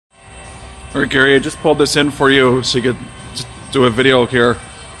All right, Gary, I just pulled this in for you so you could just do a video here.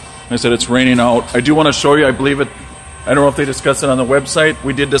 I said it's raining out. I do want to show you, I believe it, I don't know if they discussed it on the website.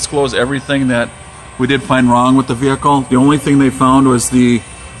 We did disclose everything that we did find wrong with the vehicle. The only thing they found was the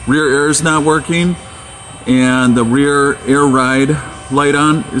rear air is not working and the rear air ride light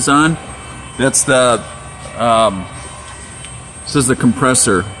is on. That's the, this is the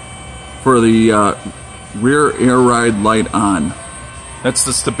compressor for the rear air ride light on. That's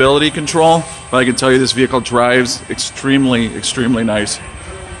the stability control, but I can tell you this vehicle drives extremely, extremely nice.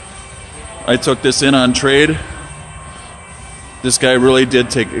 I took this in on trade. This guy really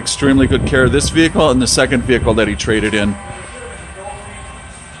did take extremely good care of this vehicle and the second vehicle that he traded in.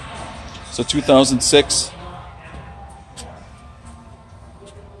 So 2006.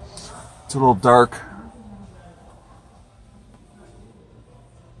 It's a little dark.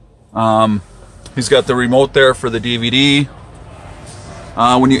 He's got the remote there for the DVD.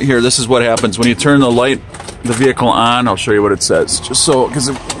 When you here, this is what happens when you turn the vehicle on. I'll show you what it says, just so because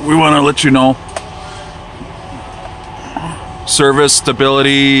we want to let you know. Service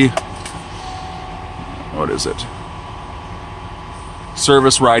stability. What is it?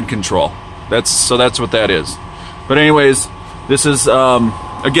 Service ride control. That's what that is. But anyways, this is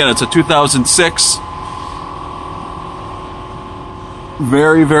again, it's a 2006.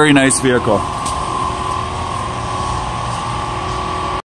 Very, very nice vehicle.